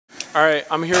All right,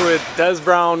 I'm here with Dez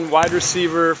Brown, wide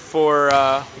receiver for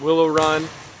Willow Run.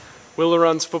 Willow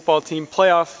Run's football team,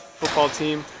 playoff football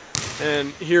team. And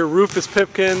here Rufus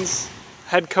Pipkins,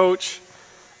 head coach.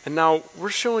 And now we're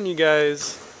showing you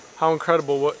guys how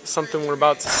incredible something we're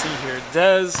about to see here.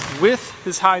 Dez with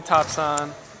his high tops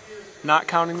on, not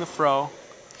counting the fro.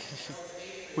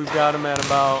 We've got him at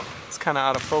about, it's kind of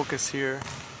out of focus here,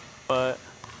 but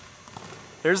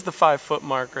there's the 5 foot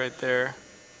mark right there.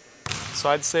 So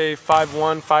I'd say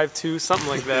 5'1", 5'2", something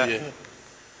like that. Yeah,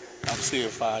 I'm seeing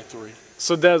 5'3".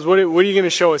 So Dez, what are you going to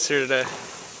show us here today?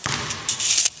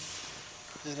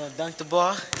 Just gonna dunk the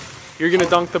ball. You're going to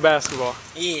dunk the basketball.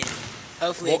 Yeah.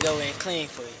 Hopefully it go in clean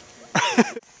for you.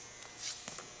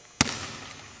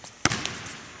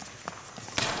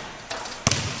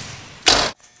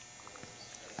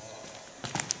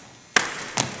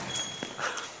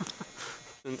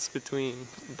 It's between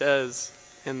Dez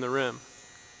and the rim.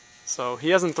 So he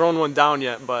hasn't thrown one down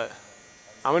yet, but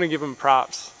I'm going to give him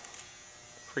props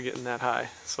for getting that high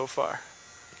so far.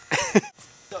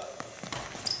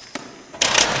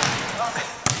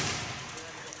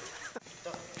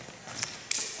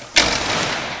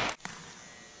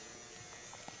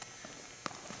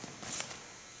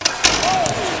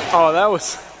 Oh, that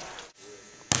was...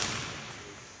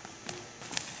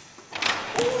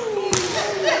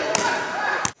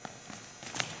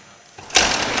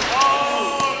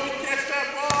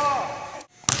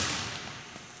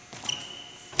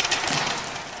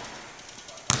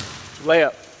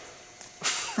 layup.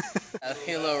 I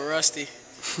feel a little rusty.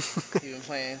 You've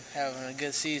been having a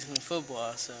good season of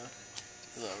football, so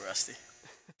a little rusty.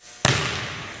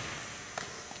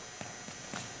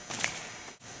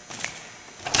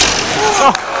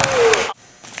 Oh.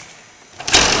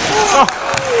 Oh.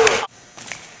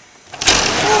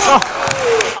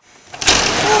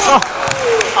 Oh.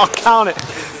 I'll count it.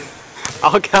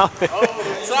 I'll count it. Over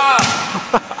the top.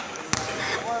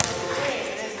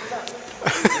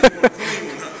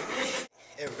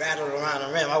 It rattled around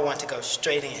the rim. I want to go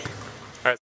straight in.